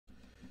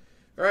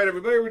All right,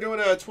 everybody, we're doing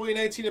a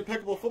 2019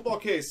 Impeccable football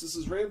case. This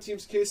is Ram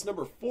Team's case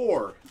number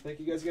 4. Thank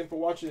you guys again for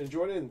watching and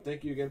joining, and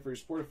thank you again for your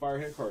support of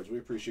Firehand Cards. We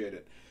appreciate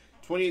it.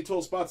 28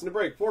 total spots in the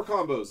break, 4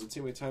 combos. Let's see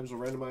how many times we'll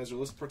randomize our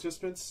list of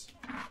participants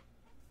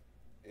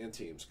and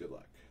teams. Good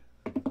luck.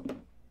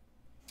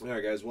 All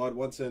right, guys, we'll add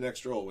 1 to the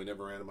next roll. We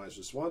never randomize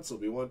just once. It'll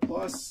be 1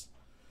 plus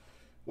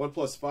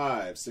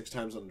 5, 6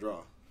 times on the draw.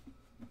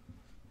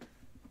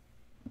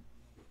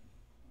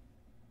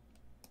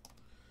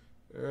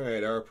 All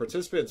right, our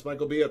participants,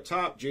 Michael B. up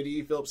top,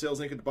 JDE Phillips Sales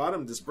Inc. at the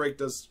bottom. This break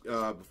does,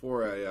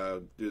 before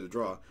I do the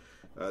draw,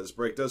 this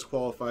break does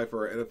qualify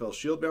for our NFL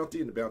Shield bounty,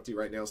 and the bounty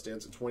right now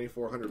stands at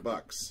 $2,400.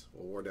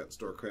 We'll award that in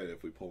store credit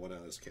if we pull one out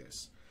of this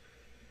case.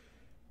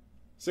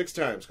 6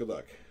 times, good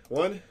luck.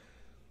 1,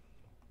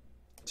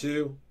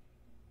 2,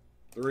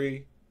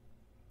 3,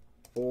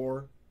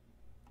 4,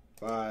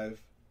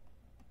 5,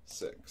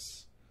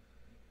 6.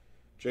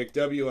 Jake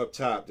W. up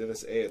top,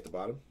 Dennis A. at the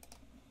bottom.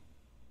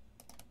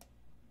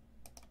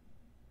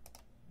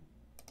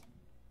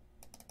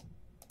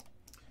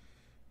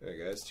 All right,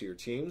 guys, to your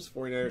teams.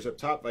 49ers up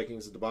top,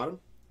 Vikings at the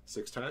bottom.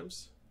 6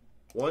 times.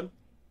 1,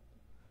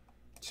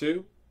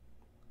 2,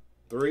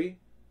 3,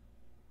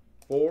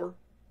 4,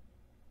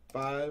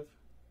 5,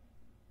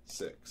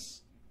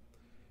 6.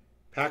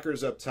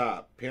 Packers up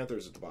top,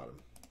 Panthers at the bottom.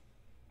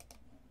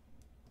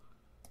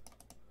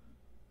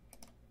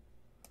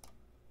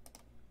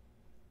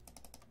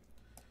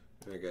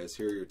 All right, guys,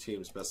 here are your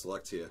teams. Best of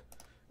luck to you.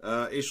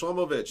 A.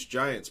 Shlomovich,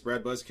 Giants.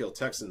 Brad Buzzkill,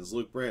 Texans.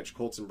 Luke Branch,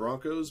 Colts and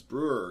Broncos.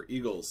 Brewer,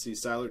 Eagles. C.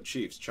 Seiler,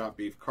 Chiefs. Chop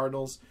Beef,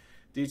 Cardinals.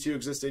 D2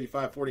 Exist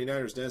 85,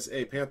 49ers. Dennis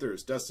A.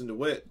 Panthers. Dustin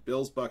DeWitt,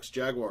 Bills, Bucks,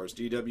 Jaguars.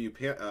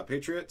 DW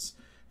Patriots.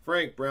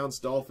 Frank, Browns,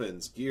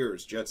 Dolphins.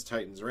 Gears, Jets,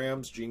 Titans,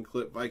 Rams. Gene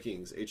Clip,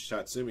 Vikings. H.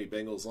 Tatsumi,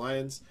 Bengals,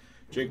 Lions.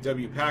 Jake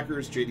W.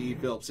 Packers.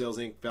 JDE Phillips Sales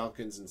Inc.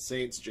 Falcons and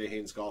Saints. J.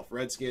 Haynes Golf,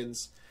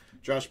 Redskins.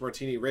 Josh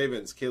Martini,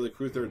 Ravens. Kayla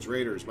Crutherds,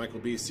 Raiders.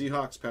 Michael B.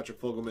 Seahawks. Patrick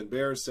Fogelman,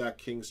 Bears. Zach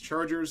Kings,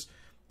 Chargers.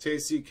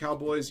 TC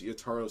Cowboys,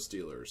 Yataro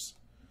Steelers.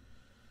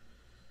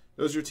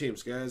 Those are your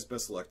teams, guys.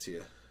 Best of luck to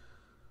you.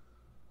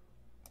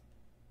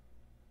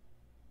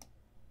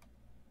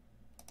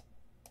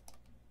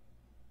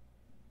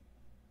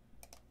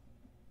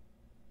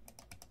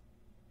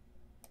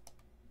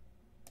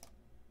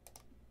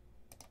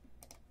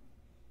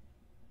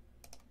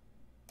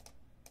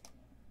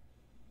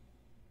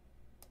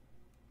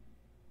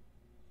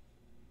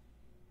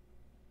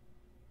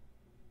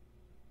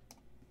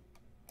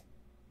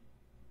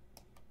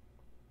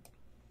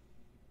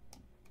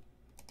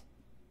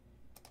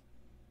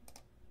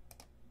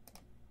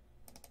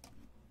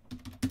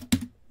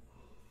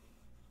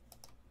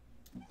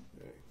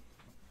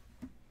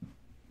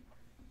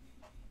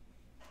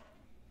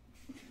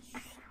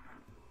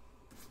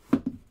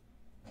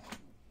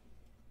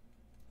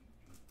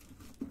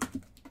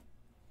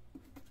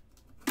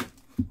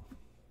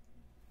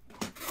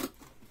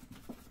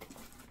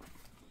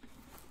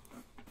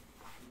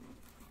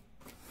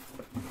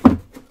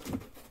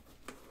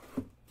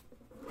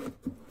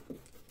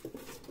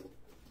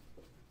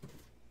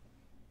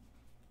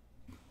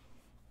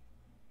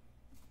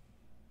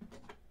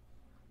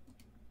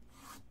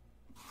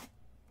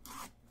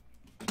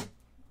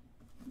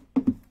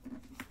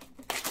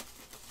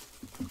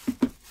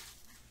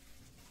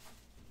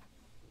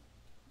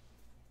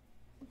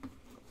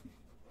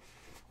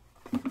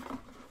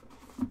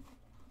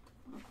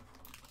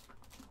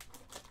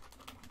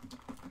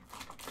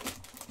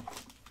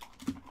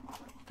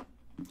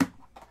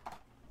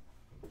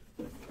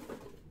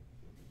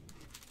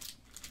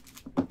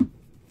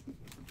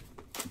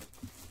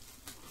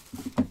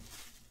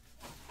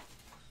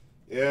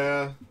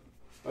 Yeah,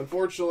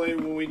 unfortunately,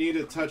 when we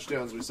needed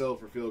touchdowns, we settled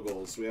for field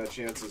goals. We had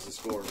chances to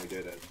score, and we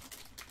didn't.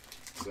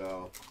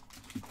 So,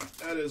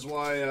 that is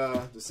why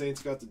the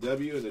Saints got the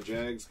W, and the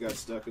Jags got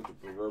stuck at the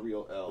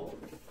proverbial L.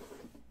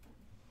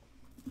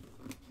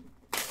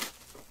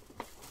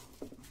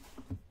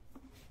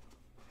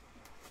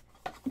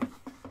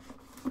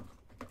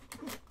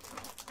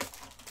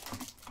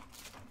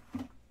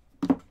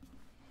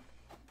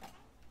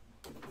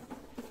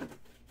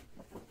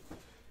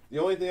 The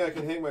only thing I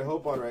can hang my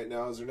hope on right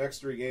now is their next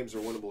 3 games are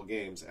winnable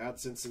games. At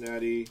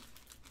Cincinnati,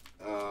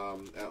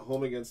 at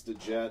home against the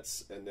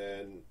Jets, and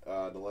then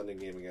the London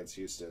game against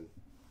Houston.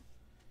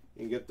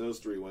 You can get those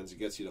 3 wins. It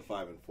gets you to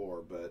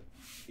 5-4, but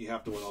you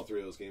have to win all 3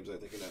 of those games, I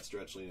think, in that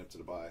stretch leading up to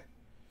the bye.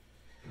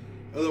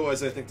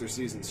 Otherwise, I think their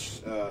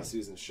season's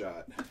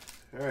shot.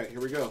 All right,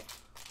 here we go.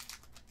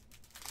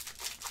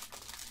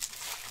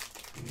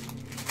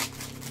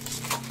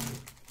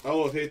 I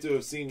would hate to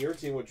have seen your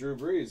team with Drew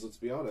Brees, let's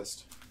be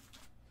honest.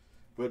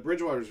 But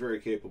Bridgewater's very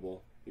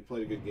capable. He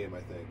played a good game,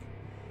 I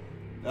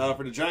think.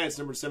 For the Giants,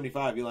 number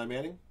 75, Eli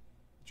Manning.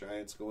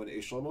 Giants going to A.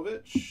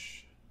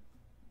 Shlomovich.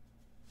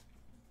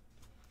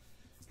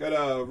 Got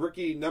a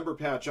rookie number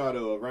patch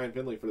auto of Ryan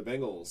Finley for the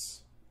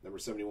Bengals. Number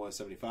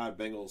 71-75,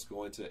 Bengals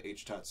going to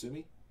H.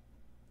 Tatsumi.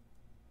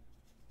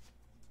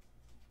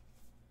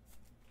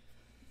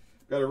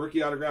 Got a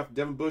rookie autograph,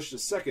 Devin Bush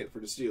II for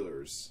the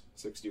Steelers.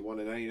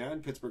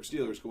 61/99. Pittsburgh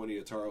Steelers going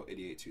to Yotaro,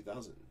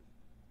 88/2000.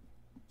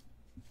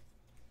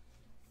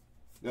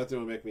 Nothing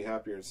would make me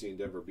happier than seeing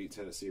Denver beat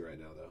Tennessee right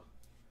now,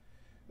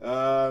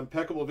 though.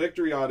 Impeccable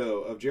victory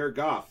auto of Jared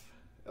Goff,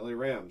 LA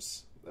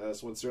Rams.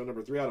 This one's serial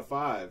number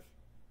 3/5.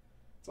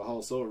 It's a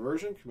Hall Silver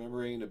version,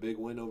 commemorating a big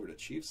win over the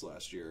Chiefs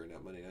last year in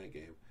that Monday night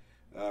game.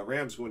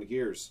 Rams going to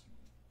Gears.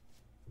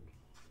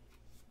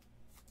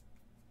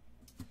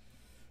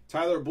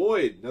 Tyler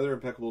Boyd, another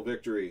impeccable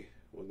victory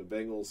when the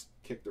Bengals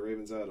kicked the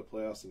Ravens out of the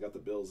playoffs and got the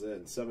Bills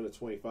in.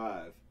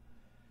 7/25.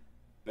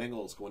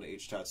 Bengals going to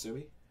H.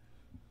 Tatsumi.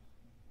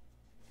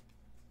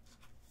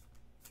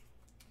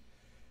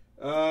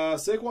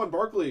 Saquon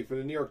Barkley for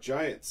the New York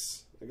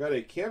Giants. I got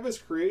a Canvas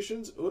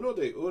Creations Uno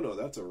de Uno.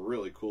 That's a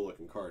really cool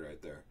looking card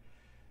right there.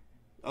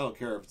 I don't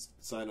care if it's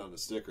signed on the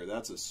sticker.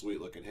 That's a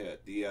sweet looking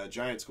hit. The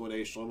Giants going to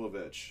A.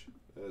 Shlomovich.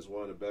 That is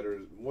one of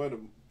the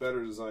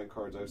better design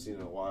cards I've seen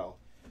in a while.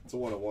 It's a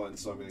 1/1,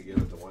 so I'm going to give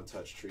it the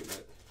one-touch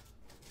treatment.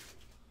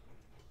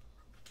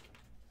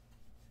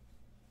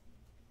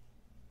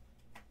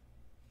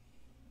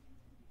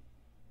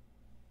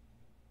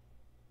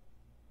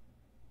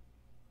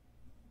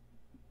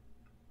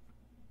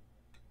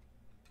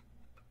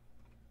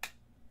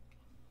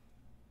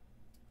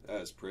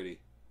 That is pretty.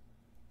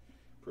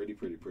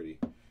 Pretty.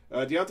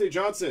 Deontay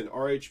Johnson,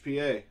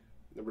 RHPA,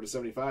 number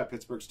 /75,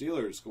 Pittsburgh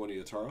Steelers, going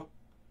to Yotaro.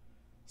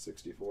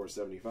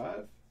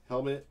 64/75.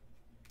 Helmet,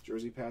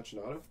 jersey patch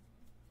and auto.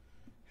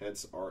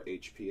 Hence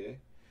RHPA.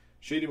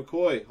 Shady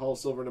McCoy, Hall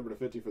Silver, number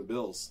 /50 for the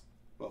Bills.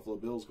 Buffalo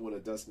Bills going to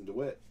Dustin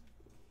DeWitt.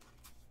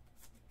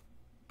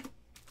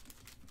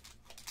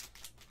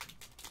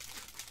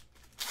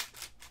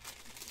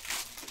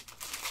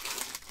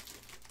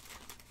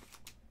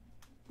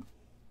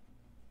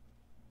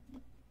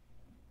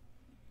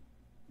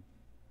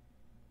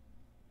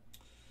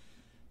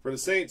 For the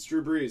Saints,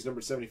 Drew Brees,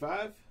 number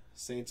 75.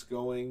 Saints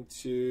going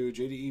to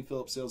JDE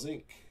Phillips Sales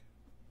Inc.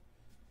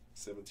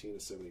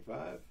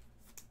 17/75.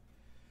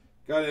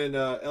 Got an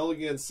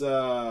Elegance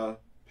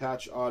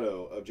patch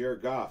auto of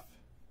Jared Goff,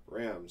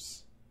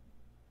 Rams.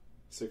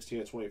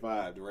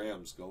 16/25. The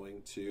Rams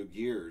going to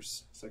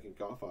Gears. Second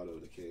Goff auto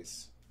of the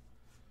case.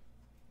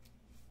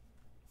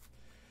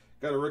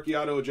 Got a rookie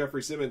auto of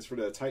Jeffrey Simmons for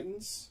the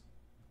Titans.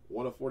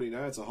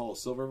 1/49. It's a Hall of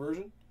Silver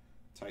version.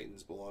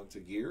 Titans belong to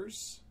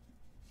Gears.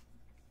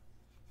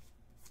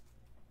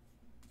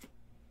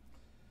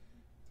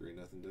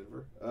 3-0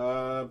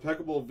 Denver.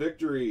 Impeccable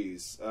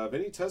victories.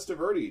 Vinny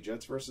Testaverde,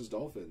 Jets versus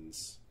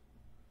Dolphins.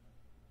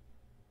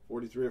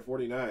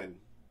 43/49.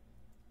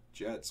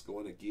 Jets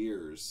going to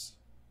Gears.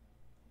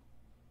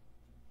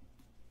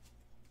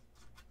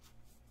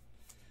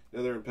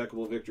 Another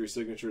impeccable victory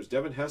signatures.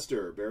 Devin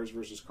Hester, Bears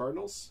versus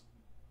Cardinals.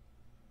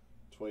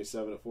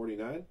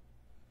 27/49.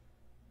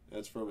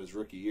 That's from his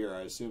rookie year.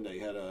 I assume that he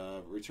had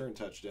a return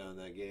touchdown in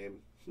that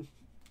game.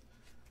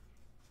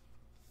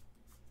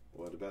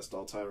 One of the best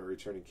all-time at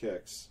returning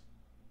kicks.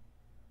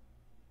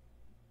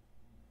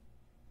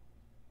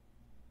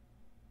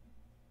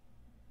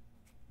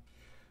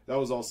 That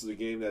was also the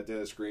game that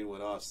Dennis Green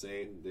went off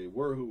saying they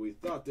were who we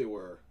thought they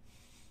were.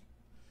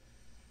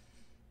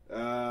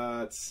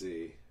 Let's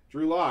see.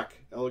 Drew Lock,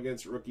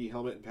 Elegance rookie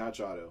helmet and patch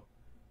auto.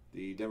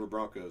 The Denver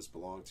Broncos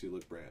belong to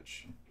Luke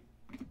Branch.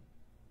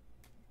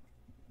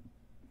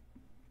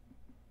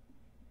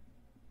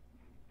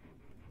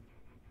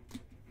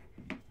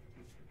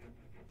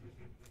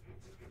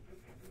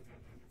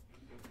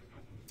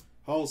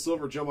 Hall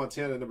Silver, Joe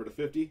Montana, number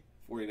 /50.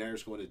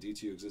 49ers going to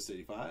D2 Exist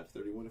 85,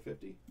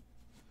 31/50.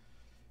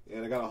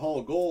 And I got a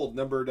Hall Gold,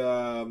 numbered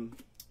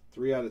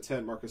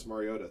 3/10, Marcus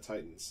Mariota,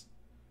 Titans.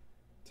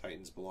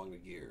 Titans belong to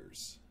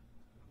Gears.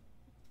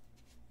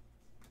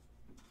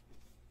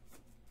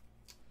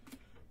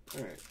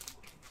 All right.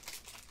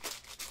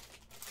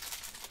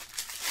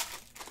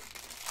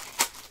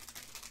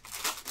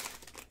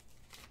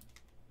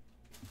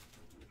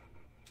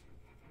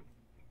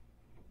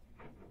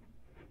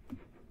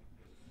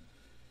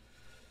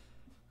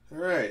 All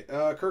right,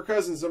 Kirk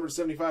Cousins, number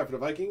 75 for the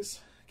Vikings.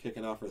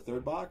 Kicking off our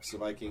third box. The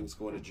Vikings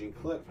going to Gene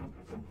Clip.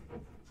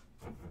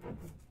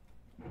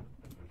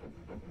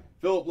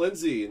 Philip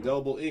Lindsay,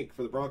 Indelible Ink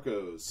for the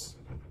Broncos.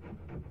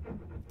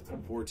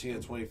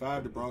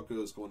 14/25. The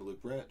Broncos going to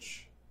Luke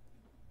Branch.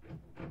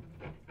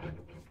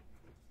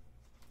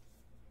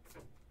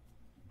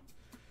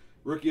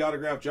 Rookie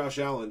autograph, Josh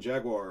Allen,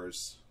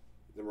 Jaguars.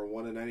 Number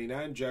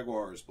 1/99.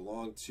 Jaguars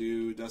belong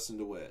to Dustin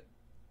DeWitt.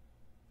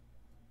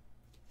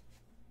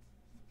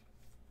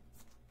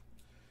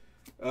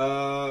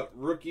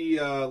 Rookie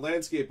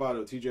landscape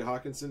auto, TJ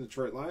Hawkinson,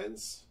 Detroit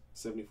Lions,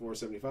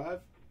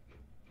 74/75.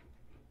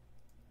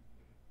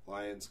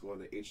 Lions going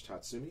to H.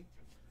 Tatsumi.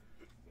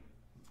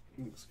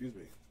 Excuse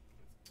me.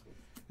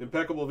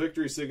 Impeccable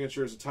victory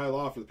signatures, a Ty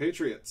Law for the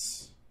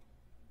Patriots.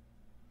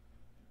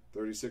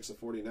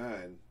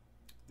 36/49.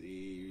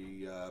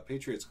 The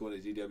Patriots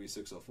going to DW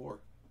 604.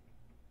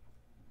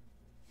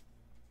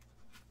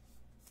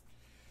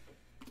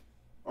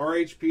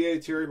 RHPA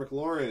Terry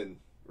McLaurin,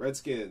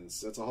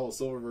 Redskins. That's a Hall of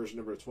Silver version,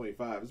 number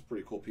 25. It's a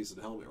pretty cool piece of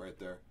the helmet right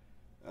there.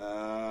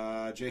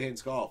 Jay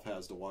Haynes Golf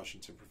has the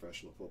Washington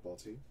professional football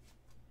team.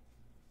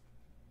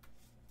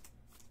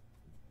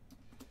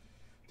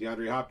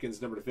 DeAndre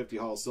Hopkins, number 50,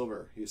 Hall of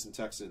Silver. Houston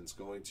Texans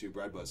going to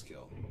Brad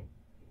Buzzkill.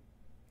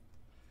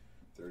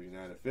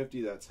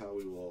 39/50. That's how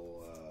we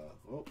will.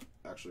 Oh,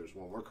 actually, there's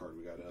one more card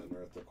we got to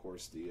unearth. Of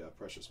course, the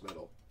precious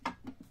metal.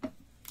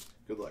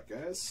 Good luck,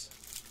 guys.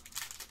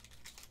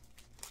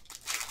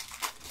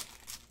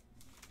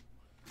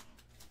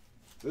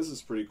 This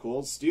is pretty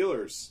cool.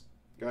 Steelers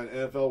got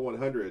an NFL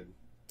 100,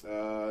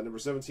 number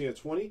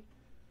 17/20.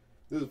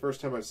 This is the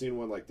first time I've seen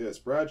one like this.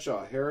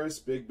 Bradshaw, Harris,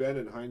 Big Ben,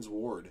 and Hines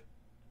Ward.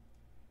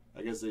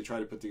 I guess they try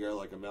to put together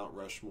like a Mount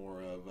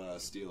Rushmore of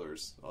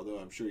Steelers. Although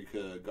I'm sure you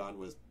could have gone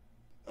with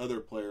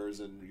other players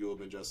and you would have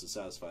been just as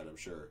satisfied, I'm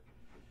sure.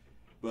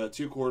 But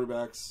two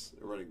quarterbacks,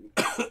 running,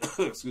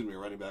 excuse me, a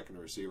running back and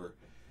a receiver.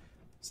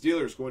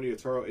 Steelers going to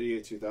Yataro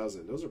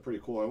 88-2000. Those are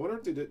pretty cool. I wonder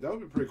if they did. That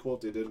would be pretty cool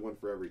if they did one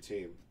for every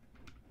team.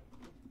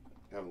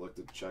 I haven't looked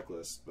at the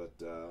checklist, but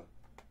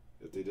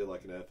if they did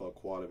like an NFL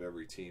quad of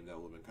every team, that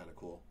would have been kind of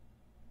cool.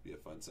 Be a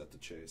fun set to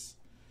chase.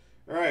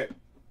 All right.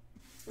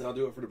 That'll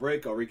do it for the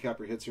break. I'll recap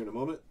your hits here in a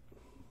moment.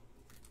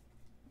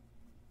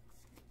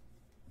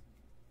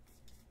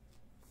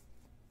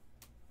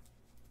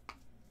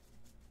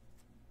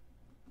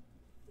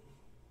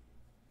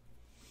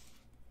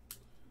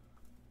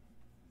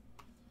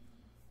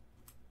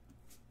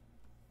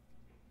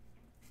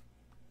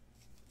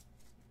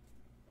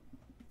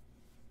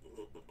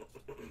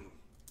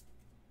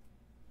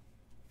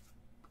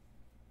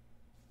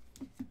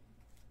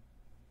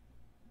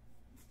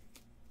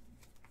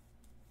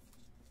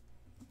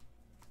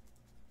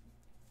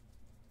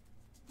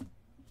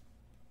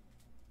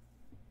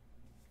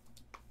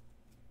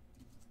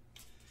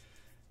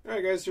 All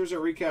right, guys, here's our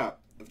recap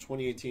of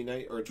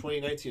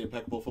 2019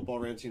 Impeccable Football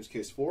Random Teams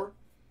Case 4.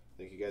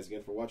 Thank you guys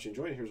again for watching and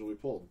joining. Here's what we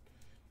pulled.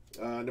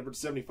 Number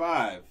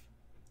 75,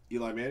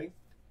 Eli Manning,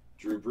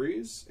 Drew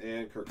Brees,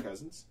 and Kirk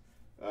Cousins.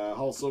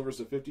 Hall of Silvers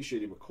to 50,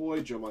 Shady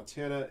McCoy, Joe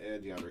Montana,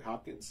 and DeAndre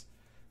Hopkins.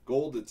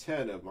 Gold to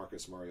 10 of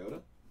Marcus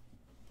Mariota.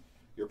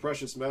 Your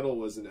precious metal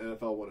was an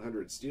NFL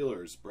 100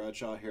 Steelers,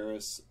 Bradshaw,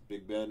 Harris,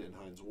 Big Ben, and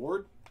Hines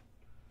Ward.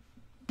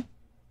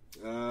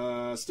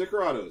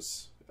 Sticker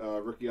autos.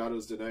 Rookie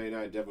autos to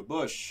 99, Devin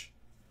Bush.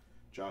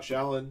 Josh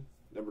Allen,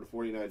 number to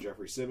 49,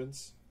 Jeffrey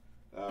Simmons.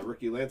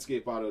 Rookie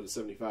landscape auto to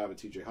 75 of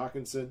TJ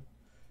Hawkinson.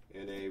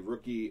 And a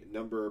rookie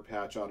number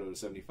patch auto to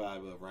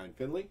 75 of Ryan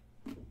Finley.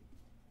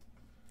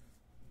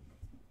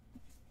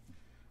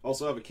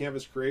 Also have a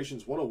Canvas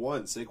Creations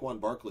 101, Saquon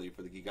Barkley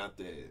for the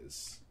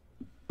Gigantes.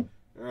 All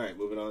right,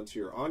 moving on to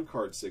your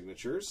on-card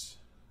signatures.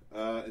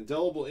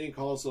 Indelible Ink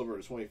Hall of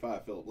Silver to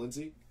 25, Philip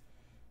Lindsay.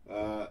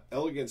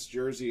 Elegance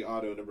Jersey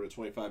Auto number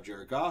 25,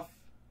 Jared Goff.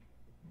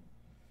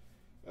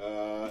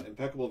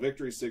 Impeccable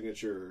Victory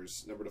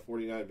Signatures number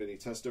 49, Vinny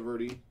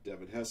Testaverde,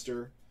 Devin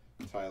Hester,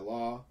 Ty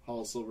Law.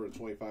 Hall of Silver to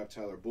 25,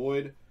 Tyler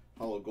Boyd.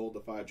 Hall of Gold to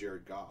 5,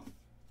 Jared Goff.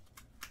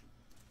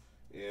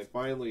 And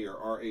finally, your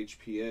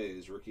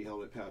RHPAs, Rookie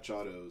Helmet Patch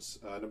Autos.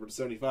 Number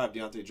 75,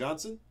 Deontay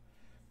Johnson.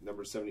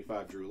 Number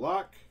 75, Drew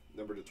Lock.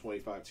 Number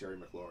 25, Terry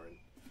McLaurin.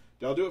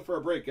 That'll do it for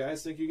our break,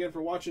 guys. Thank you again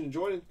for watching and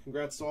joining.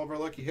 Congrats to all of our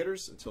lucky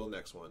hitters. Until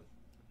next one.